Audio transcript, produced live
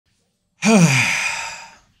Well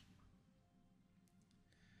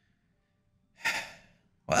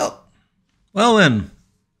then.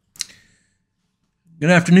 Good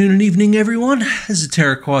afternoon and evening, everyone. This is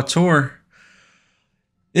Terraquator.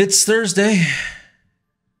 It's Thursday.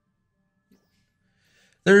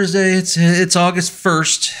 It's August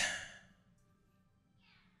 1st.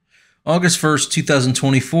 August 1st,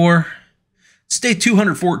 2024. It's day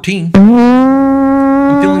 214.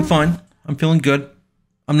 I'm feeling fine. I'm feeling good.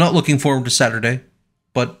 I'm not looking forward to Saturday,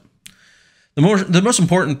 but the most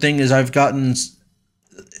important thing is I've gotten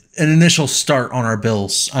an initial start on our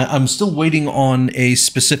bills. I'm still waiting on a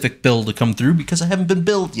specific bill to come through because I haven't been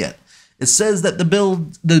billed yet. It says that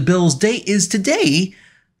the bill's date is today.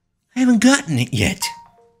 I haven't gotten it yet.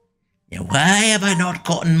 Now, why have I not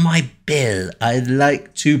gotten my bill? I'd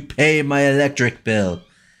like to pay my electric bill.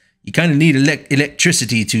 You kind of need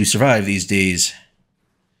electricity to survive these days.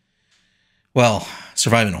 Well,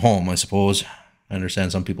 surviving at home, I suppose. I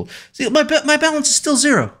understand some people. See, my balance is still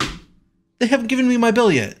zero. They haven't given me my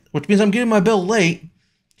bill yet, which means I'm getting my bill late,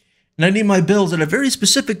 and I need my bills at a very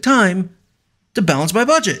specific time to balance my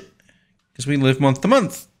budget, because we live month to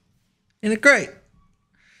month. Ain't it great?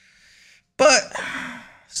 But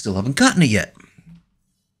still haven't gotten it yet.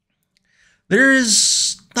 There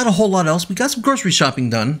is not a whole lot else. We got some grocery shopping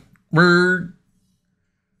done. We're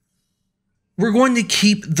going to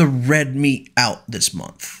keep the red meat out this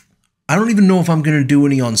month. I don't even know if I'm going to do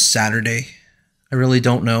any on Saturday. I really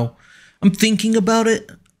don't know. I'm thinking about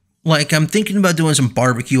it. Like, I'm thinking about doing some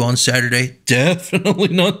barbecue on Saturday. Definitely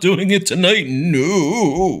not doing it tonight.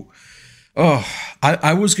 No. Oh,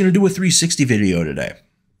 I was going to do a 360 video today.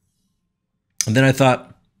 And then I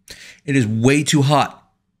thought, it is way too hot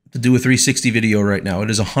to do a 360 video right now.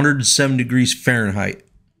 It is 107 degrees Fahrenheit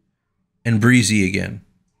and breezy again.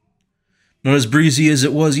 Not as breezy as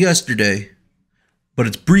it was yesterday, but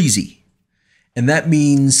it's breezy. And that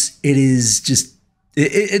means it is just...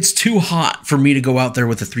 It's too hot for me to go out there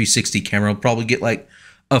with a 360 camera. I'll probably get like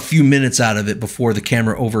a few minutes out of it before the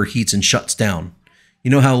camera overheats and shuts down. You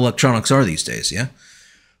know how electronics are these days, yeah?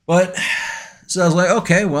 But, so I was like,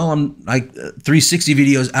 okay, well, I'm like 360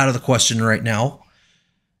 videos out of the question right now.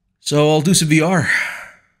 So I'll do some VR.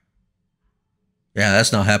 Yeah,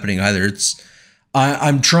 that's not happening either.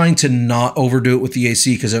 I'm trying to not overdo it with the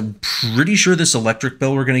AC because I'm pretty sure this electric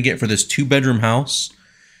bill we're going to get for this 2-bedroom house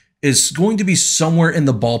is going to be somewhere in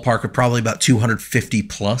the ballpark of probably about 250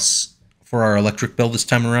 plus for our electric bill this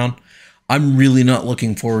time around. I'm really not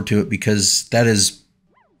looking forward to it because that is,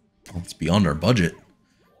 well, it's beyond our budget.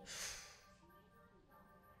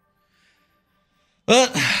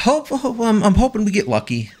 But I'm hoping we get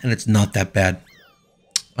lucky and it's not that bad.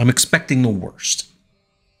 I'm expecting the worst.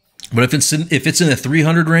 But if it's in the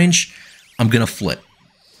 300 range, I'm gonna flip.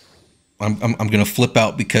 I'm gonna flip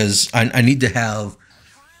out because I need to have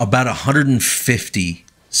about 150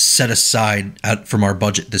 set aside out from our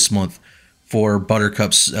budget this month for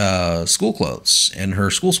Buttercup's school clothes and her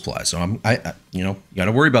school supplies. So you got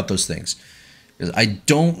to worry about those things. I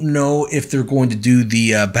don't know if they're going to do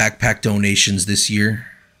the backpack donations this year.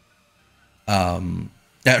 At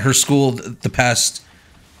her school, the past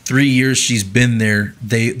 3 years she's been there,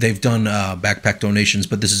 they've done backpack donations,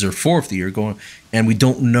 but this is her 4th year going, and we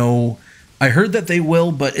don't know. I heard that they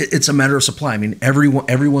will, but it's a matter of supply. I mean,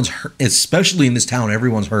 everyone's hurt, especially in this town,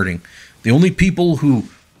 everyone's hurting. The only people who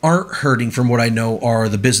aren't hurting, from what I know, are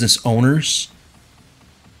the business owners.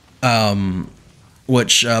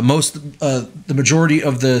 Which the majority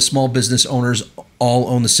of the small business owners all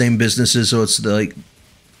own the same businesses, so it's like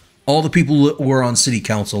all the people who are on city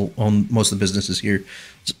council own most of the businesses here.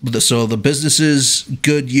 So the businesses,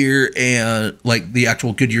 Goodyear, and like the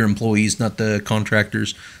actual Goodyear employees, not the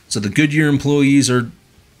contractors. So the Goodyear employees are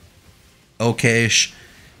okay-ish,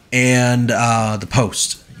 and the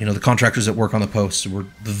post, the contractors that work on the post were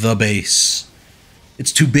the base.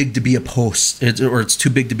 It's too big to be a post, or it's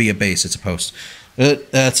too big to be a base. It's a post.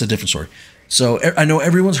 That's a different story. So I know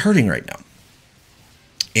everyone's hurting right now,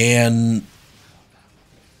 and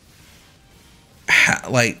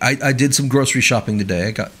like I did some grocery shopping today.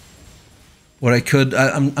 I got what I could.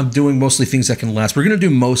 I'm doing mostly things that can last. We're gonna do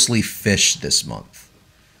mostly fish this month.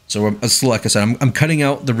 So like I said, I'm cutting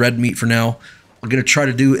out the red meat for now. I'm gonna try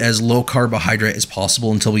to do as low carbohydrate as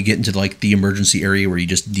possible until we get into like the emergency area where you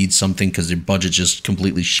just need something because your budget just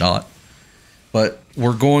completely shot. But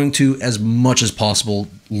we're going to, as much as possible,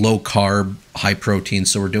 low carb, high protein.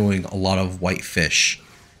 So we're doing a lot of white fish.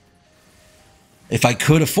 If I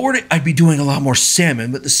could afford it, I'd be doing a lot more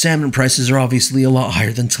salmon, but the salmon prices are obviously a lot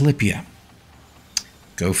higher than tilapia.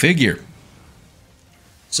 Go figure.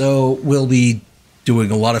 So we'll be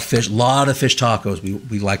doing a lot of fish tacos.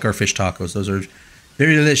 We like our fish tacos. Those are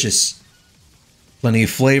very delicious. Plenty of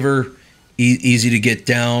flavor, easy to get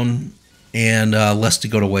down, and less to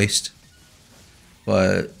go to waste.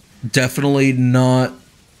 But definitely not.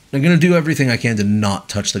 I'm going to do everything I can to not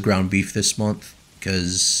touch the ground beef this month,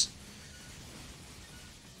 because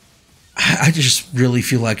I just really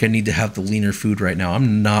feel like I need to have the leaner food right now.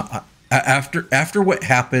 I'm not after what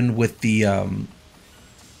happened with the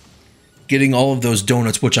getting all of those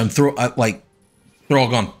donuts, which they're all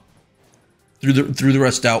gone. Threw the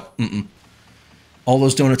rest out. All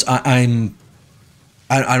those donuts. I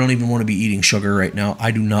don't even want to be eating sugar right now.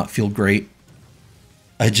 I do not feel great.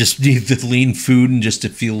 I just need the lean food and just to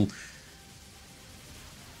feel.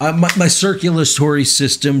 My circulatory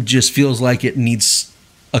system just feels like it needs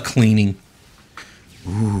a cleaning.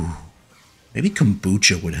 Ooh, maybe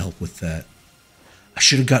kombucha would help with that. I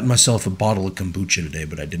should have gotten myself a bottle of kombucha today,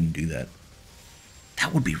 but I didn't do that.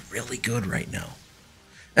 That would be really good right now.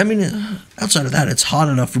 I mean, outside of that, it's hot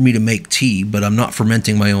enough for me to make tea, but I'm not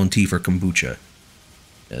fermenting my own tea for kombucha,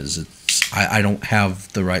 as I don't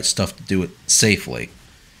have the right stuff to do it safely.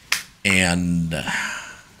 And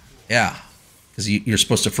yeah, because you're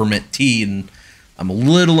supposed to ferment tea, and I'm a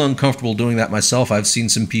little uncomfortable doing that myself. I've seen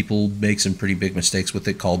some people make some pretty big mistakes with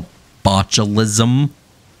it, called botulism.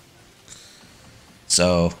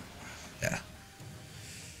 So yeah.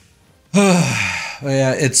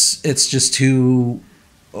 Yeah, it's just too,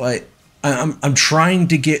 like, I'm trying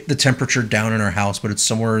to get the temperature down in our house, but it's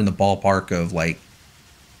somewhere in the ballpark of like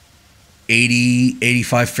 80,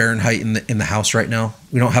 85 Fahrenheit in the house right now.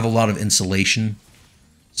 We don't have a lot of insulation,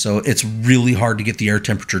 so it's really hard to get the air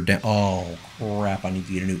temperature down. Oh crap, I need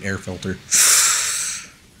to get a new air filter.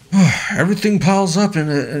 Everything piles up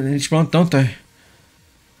in each month, don't they?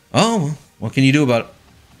 Oh, what can you do about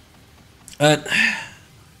it? Like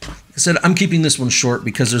I said, I'm keeping this one short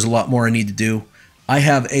because there's a lot more I need to do. I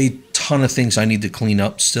have a ton of things I need to clean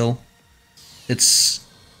up still. It's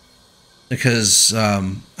because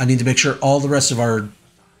I need to make sure all the rest of our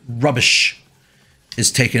rubbish is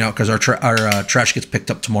taken out, because our trash gets picked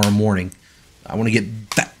up tomorrow morning. I want to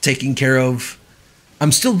get that taken care of.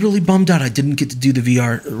 I'm still really bummed out I didn't get to do the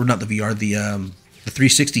VR, or not the VR, the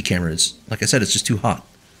 360 cameras. Like I said, it's just too hot.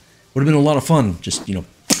 Would have been a lot of fun, just, you know,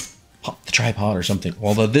 pop the tripod or something.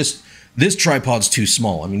 Although this tripod's too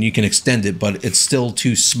small. I mean, you can extend it, but it's still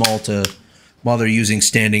too small to bother using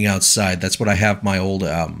standing outside. That's what I have my old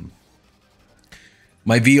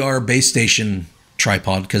my VR base station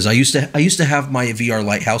tripod, because I used to have my VR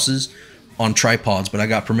lighthouses on tripods, but I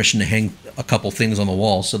got permission to hang a couple things on the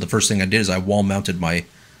wall. So the first thing I did is I wall mounted my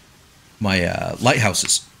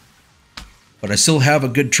lighthouses. But I still have a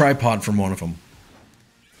good tripod from one of them.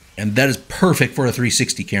 And that is perfect for a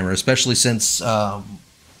 360 camera, especially since the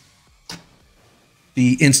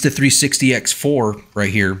Insta360 X4 right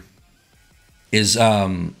here is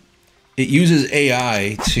it uses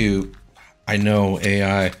AI to, I know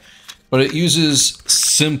AI, but it uses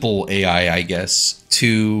simple AI, I guess,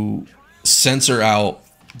 to censor out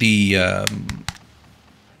the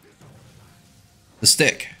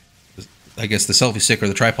stick, I guess the selfie stick or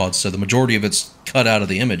the tripod, so the majority of it's cut out of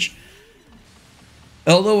the image.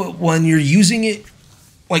 Although when you're using it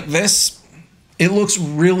like this, it looks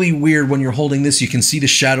really weird when you're holding this. You can see the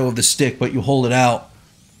shadow of the stick, but you hold it out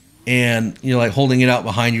and you're like holding it out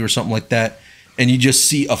behind you or something like that, and you just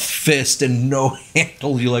see a fist and no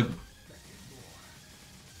handle. You're like,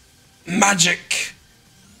 magic.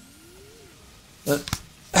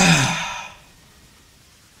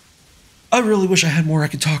 I really wish I had more I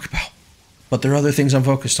could talk about, but there are other things I'm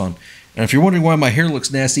focused on. And if you're wondering why my hair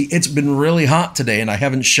looks nasty, it's been really hot today, and I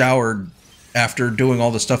haven't showered after doing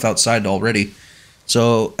all the stuff outside already.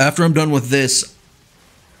 So after I'm done with this,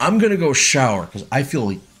 I'm gonna go shower because I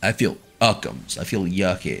feel uckums. I feel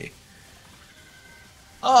yucky.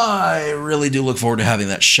 I really do look forward to having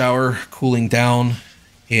that shower, cooling down,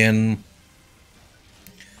 and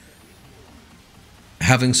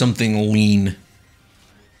having something lean.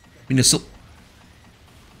 I mean,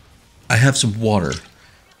 I have some water.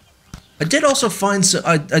 I did also find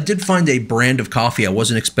I did find a brand of coffee I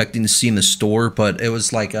wasn't expecting to see in the store, but it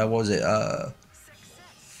was like what was it,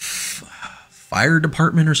 fire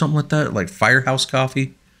department or something like that, like Firehouse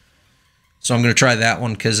Coffee. So I'm gonna try that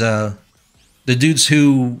one because the dudes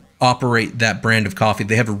who operate that brand of coffee,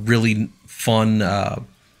 they have a really fun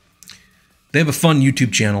they have a fun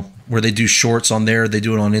YouTube channel where they do shorts on there. They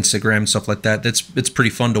do it on Instagram, stuff like that. It's pretty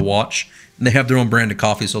fun to watch. And they have their own brand of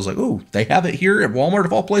coffee. So I was like, oh, they have it here at Walmart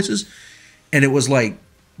of all places. And it was like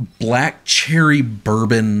black cherry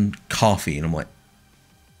bourbon coffee. And I'm like,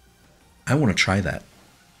 I want to try that.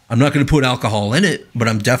 I'm not going to put alcohol in it, but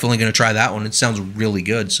I'm definitely going to try that one. It sounds really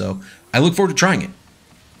good, so I look forward to trying it.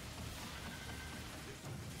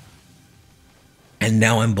 And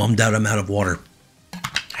now I'm bummed out I'm out of water.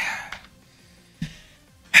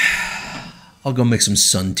 I'll go make some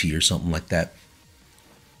sun tea or something like that.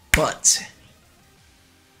 But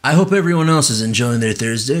I hope everyone else is enjoying their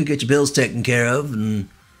Thursday. Get your bills taken care of, and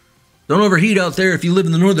don't overheat out there if you live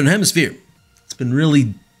in the Northern Hemisphere. It's been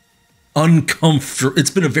really uncomfortable. It's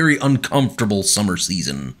been a very uncomfortable summer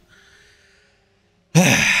season.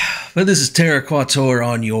 But this is Terra Quator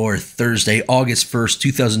on your Thursday, August 1st,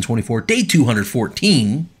 2024, day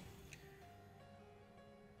 214.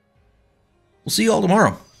 We'll see you all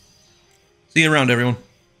tomorrow. See you around, everyone.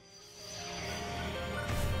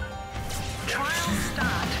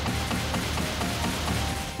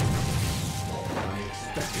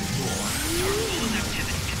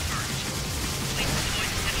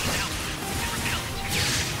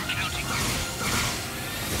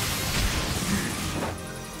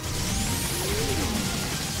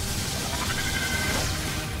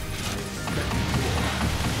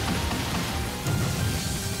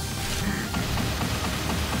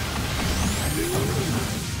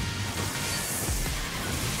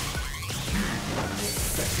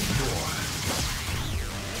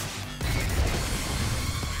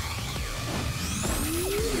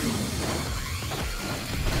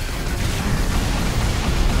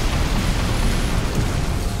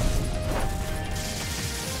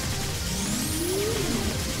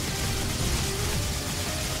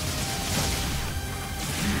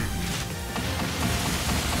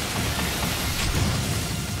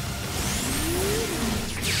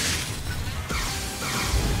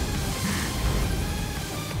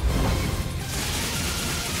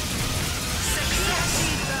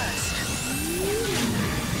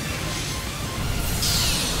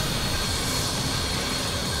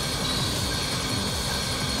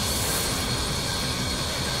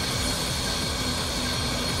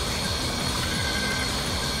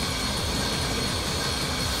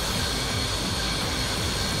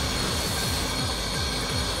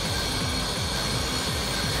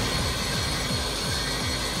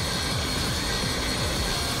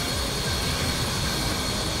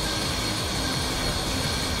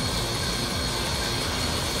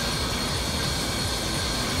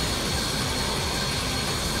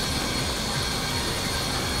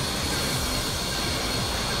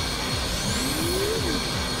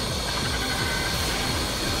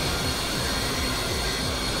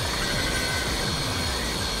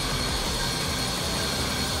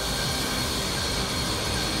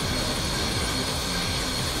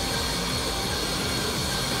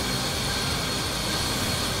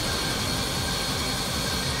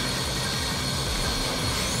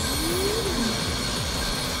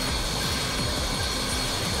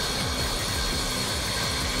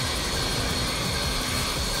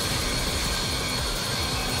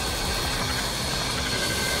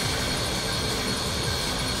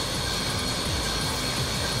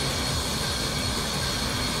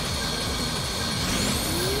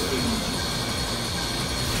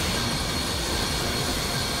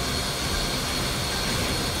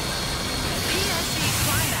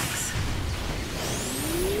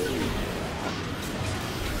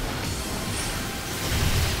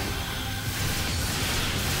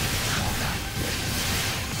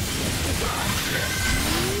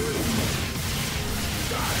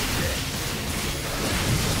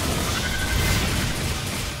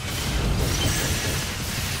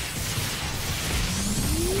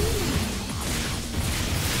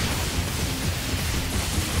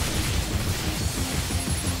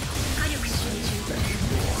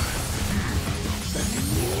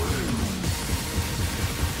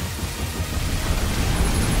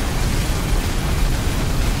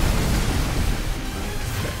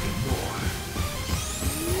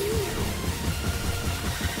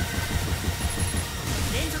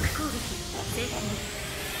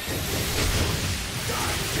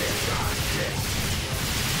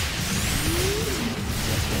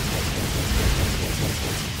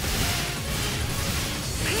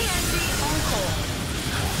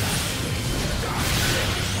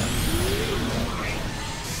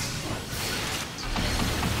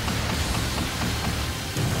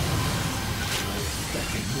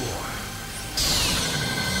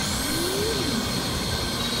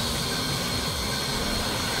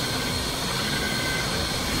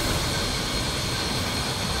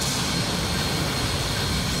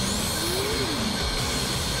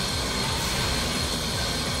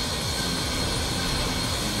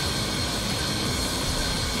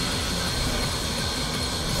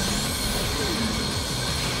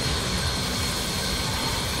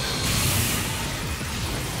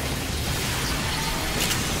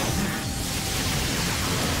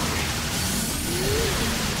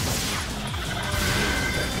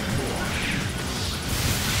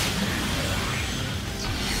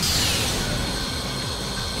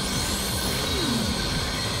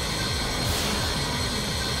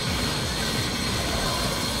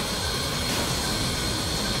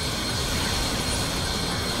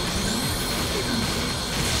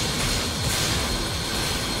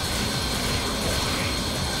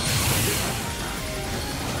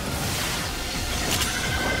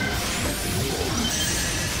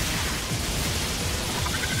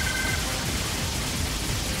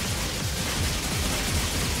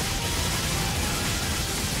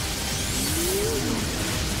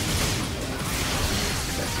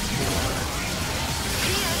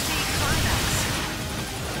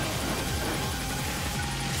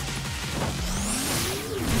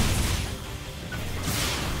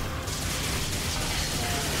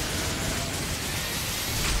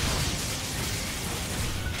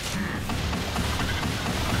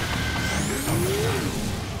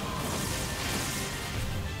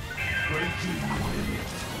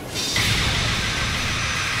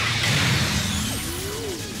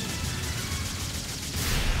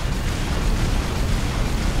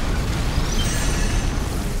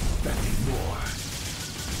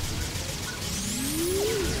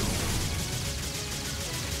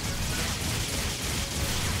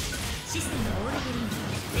 システムオールブリンク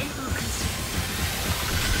戦闘開始。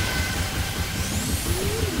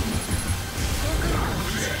交換